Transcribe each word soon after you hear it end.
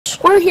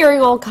We're hearing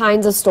all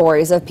kinds of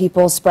stories of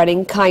people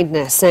spreading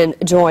kindness and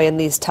joy in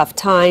these tough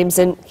times,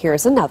 and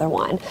here's another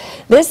one.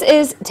 This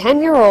is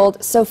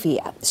 10-year-old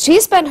Sophia. She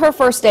spent her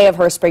first day of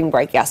her spring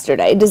break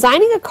yesterday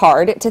designing a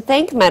card to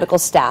thank medical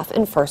staff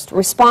and first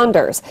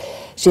responders.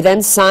 She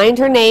then signed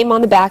her name on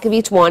the back of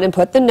each one and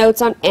put the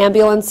notes on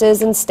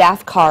ambulances and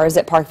staff cars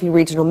at Parkview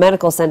Regional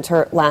Medical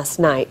Center last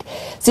night.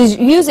 She's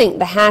using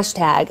the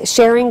hashtag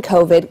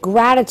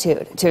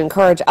 #SharingCOVIDGratitude to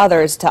encourage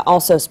others to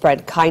also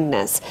spread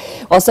kindness.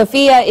 Well,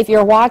 Sophia, if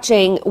you're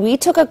watching, we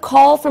took a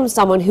call from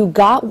someone who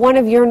got one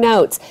of your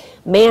notes.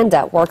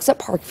 Manda works at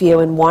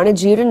Parkview and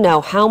wanted you to know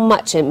how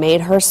much it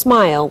made her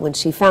smile when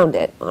she found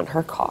it on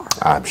her car.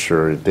 I'm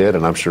sure it did,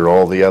 and I'm sure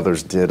all the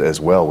others did as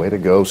well. Way to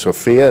go,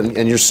 Sophia.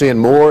 And you're seeing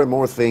more and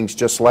more things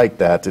just like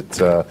that. It's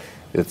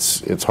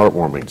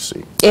heartwarming to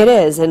see. It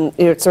is, and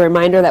it's a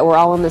reminder that we're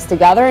all in this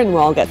together and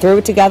we'll all get through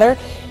it together.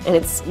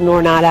 And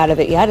we're not out of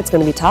it yet. It's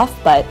going to be tough,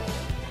 but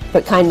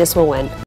kindness will win.